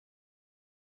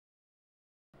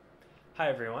Hi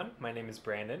everyone, my name is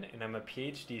Brandon and I'm a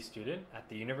PhD student at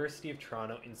the University of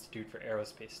Toronto Institute for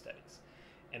Aerospace Studies.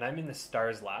 And I'm in the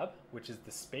STARS lab, which is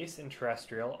the Space and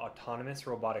Terrestrial Autonomous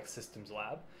Robotic Systems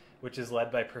Lab, which is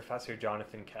led by Professor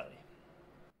Jonathan Kelly.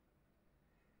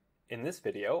 In this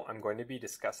video, I'm going to be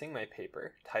discussing my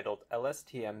paper titled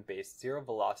LSTM-Based Zero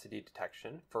Velocity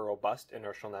Detection for Robust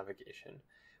Inertial Navigation,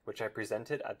 which I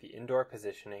presented at the Indoor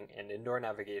Positioning and Indoor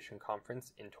Navigation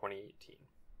Conference in 2018.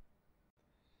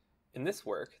 In this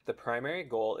work, the primary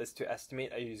goal is to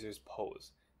estimate a user's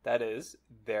pose, that is,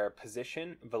 their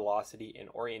position, velocity, and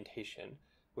orientation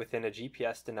within a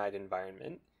GPS-denied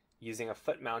environment using a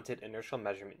foot-mounted inertial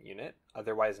measurement unit,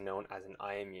 otherwise known as an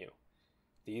IMU.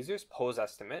 The user's pose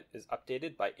estimate is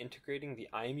updated by integrating the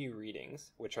IMU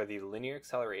readings, which are the linear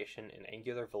acceleration and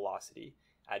angular velocity,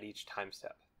 at each time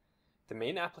step. The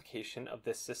main application of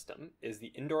this system is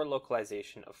the indoor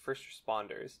localization of first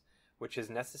responders, which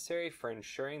is necessary for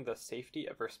ensuring the safety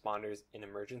of responders in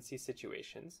emergency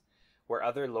situations where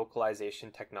other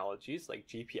localization technologies like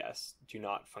GPS do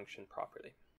not function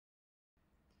properly.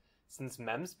 Since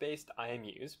MEMS-based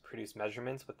IMUs produce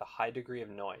measurements with a high degree of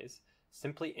noise,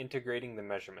 simply integrating the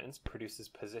measurements produces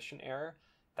position error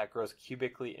that grows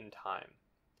cubically in time.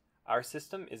 Our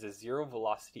system is a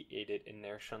zero-velocity-aided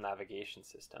inertial navigation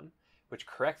system, which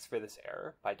corrects for this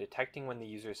error by detecting when the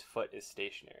user's foot is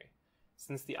stationary.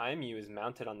 Since the IMU is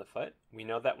mounted on the foot, we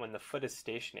know that when the foot is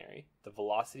stationary, the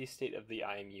velocity state of the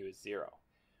IMU is zero.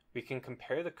 We can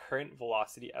compare the current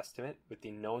velocity estimate with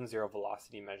the known zero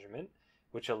velocity measurement,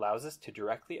 which allows us to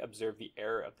directly observe the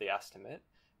error of the estimate,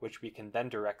 which we can then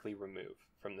directly remove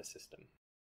from the system.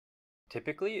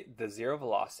 Typically, the zero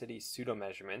velocity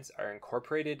pseudo-measurements are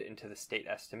incorporated into the state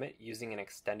estimate using an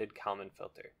extended Kalman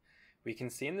filter. We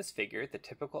can see in this figure the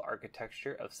typical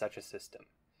architecture of such a system.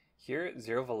 Here,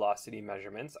 zero-velocity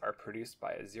measurements are produced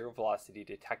by a zero-velocity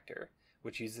detector,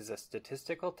 which uses a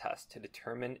statistical test to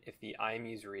determine if the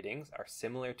IMU's readings are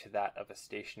similar to that of a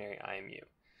stationary IMU.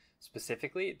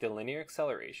 Specifically, the linear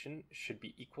acceleration should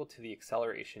be equal to the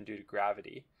acceleration due to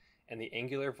gravity, and the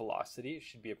angular velocity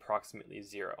should be approximately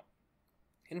zero.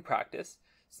 In practice,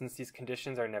 since these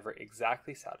conditions are never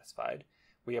exactly satisfied,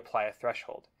 we apply a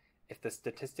threshold. If the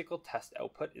statistical test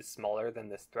output is smaller than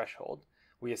this threshold,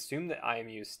 we assume that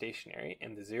IMU is stationary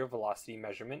and the zero velocity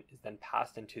measurement is then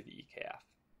passed into the EKF.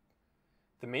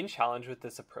 The main challenge with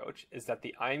this approach is that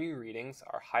the IMU readings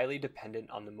are highly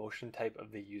dependent on the motion type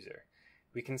of the user.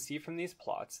 We can see from these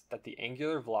plots that the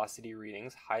angular velocity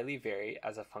readings highly vary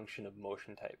as a function of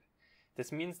motion type.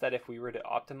 This means that if we were to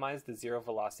optimize the zero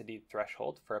velocity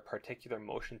threshold for a particular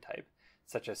motion type,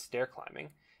 such as stair climbing,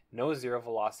 no zero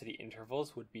velocity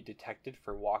intervals would be detected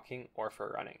for walking or for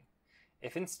running.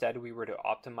 If instead we were to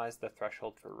optimize the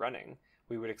threshold for running,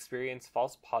 we would experience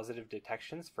false positive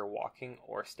detections for walking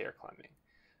or stair climbing.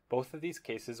 Both of these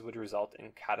cases would result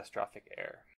in catastrophic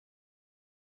error.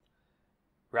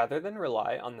 Rather than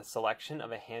rely on the selection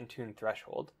of a hand-tuned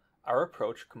threshold, our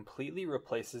approach completely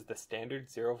replaces the standard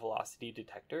zero-velocity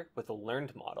detector with a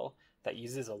learned model that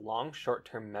uses a long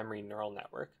short-term memory neural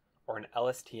network, or an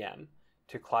LSTM,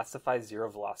 to classify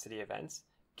zero-velocity events,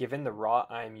 given the raw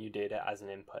IMU data as an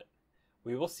input.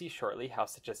 We will see shortly how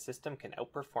such a system can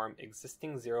outperform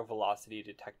existing zero-velocity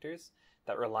detectors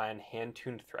that rely on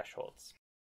hand-tuned thresholds.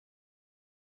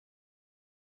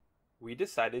 We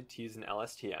decided to use an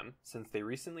LSTM since they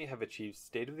recently have achieved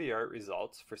state-of-the-art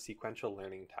results for sequential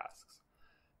learning tasks.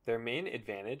 Their main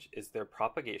advantage is their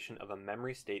propagation of a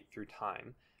memory state through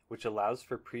time, which allows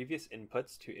for previous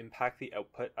inputs to impact the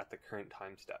output at the current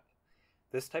time step.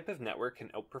 This type of network can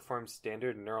outperform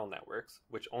standard neural networks,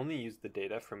 which only use the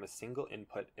data from a single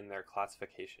input in their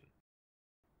classification.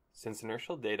 Since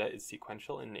inertial data is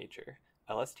sequential in nature,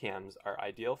 LSTMs are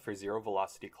ideal for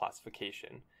zero-velocity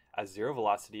classification, as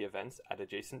zero-velocity events at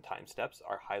adjacent time steps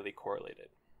are highly correlated.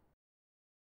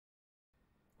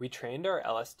 We trained our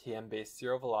LSTM-based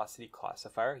zero-velocity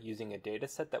classifier using a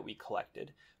dataset that we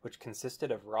collected, which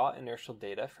consisted of raw inertial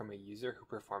data from a user who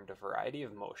performed a variety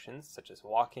of motions such as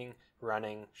walking,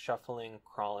 running, shuffling,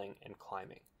 crawling, and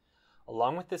climbing.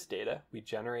 Along with this data, we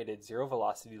generated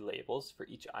zero-velocity labels for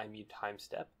each IMU time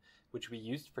step, which we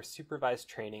used for supervised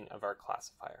training of our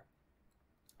classifier.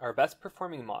 Our best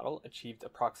performing model achieved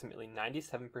approximately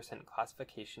 97%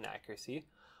 classification accuracy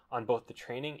on both the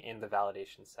training and the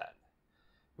validation set.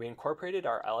 We incorporated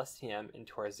our LSTM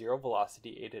into our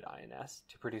zero-velocity-aided INS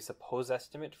to produce a pose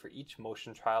estimate for each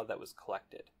motion trial that was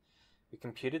collected. We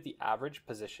computed the average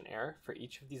position error for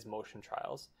each of these motion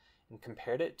trials and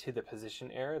compared it to the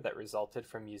position error that resulted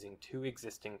from using two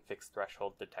existing fixed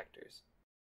threshold detectors.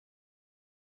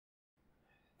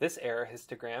 This error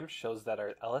histogram shows that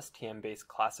our LSTM-based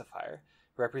classifier,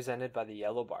 represented by the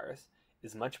yellow bars,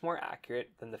 is much more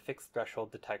accurate than the fixed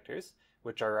threshold detectors,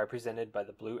 which are represented by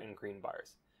the blue and green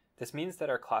bars. This means that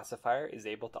our classifier is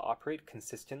able to operate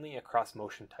consistently across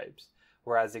motion types,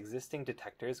 whereas existing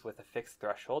detectors with a fixed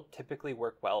threshold typically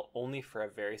work well only for a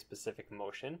very specific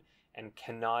motion and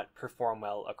cannot perform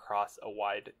well across a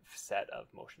wide set of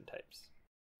motion types.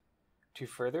 To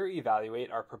further evaluate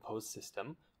our proposed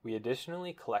system, we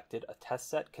additionally collected a test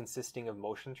set consisting of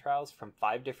motion trials from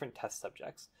 5 different test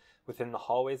subjects within the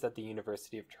hallways at the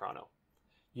University of Toronto.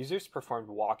 Users performed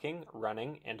walking,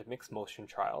 running, and mixed motion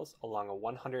trials along a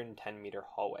 110-meter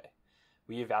hallway.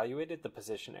 We evaluated the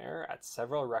position error at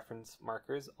several reference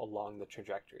markers along the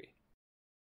trajectory.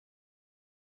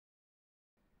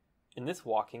 In this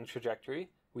walking trajectory,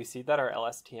 we see that our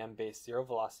LSTM-based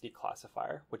zero-velocity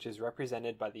classifier, which is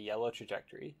represented by the yellow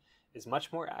trajectory, is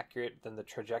much more accurate than the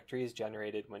trajectories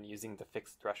generated when using the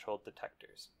fixed threshold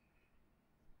detectors.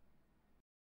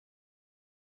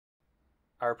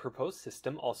 Our proposed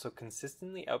system also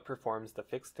consistently outperforms the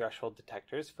fixed threshold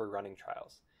detectors for running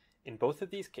trials. In both of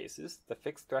these cases, the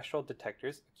fixed threshold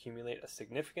detectors accumulate a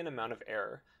significant amount of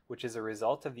error, which is a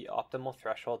result of the optimal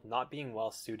threshold not being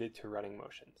well suited to running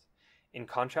motions. In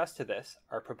contrast to this,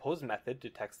 our proposed method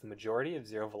detects the majority of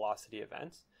zero-velocity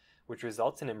events, which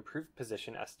results in improved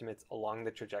position estimates along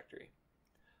the trajectory.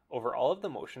 Over all of the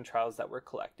motion trials that were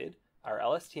collected, our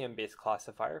LSTM-based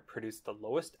classifier produced the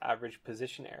lowest average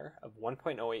position error of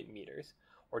 1.08 meters,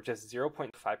 or just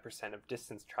 0.5% of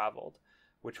distance traveled,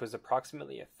 which was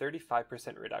approximately a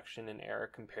 35% reduction in error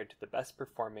compared to the best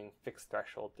performing fixed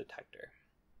threshold detector.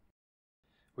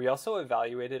 We also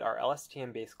evaluated our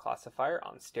LSTM-based classifier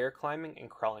on stair climbing and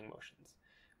crawling motions.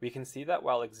 We can see that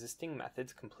while existing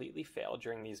methods completely fail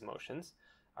during these motions,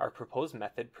 our proposed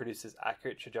method produces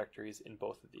accurate trajectories in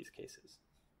both of these cases.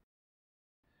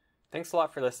 Thanks a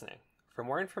lot for listening. For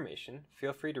more information,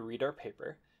 feel free to read our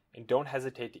paper, and don't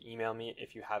hesitate to email me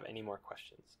if you have any more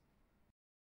questions.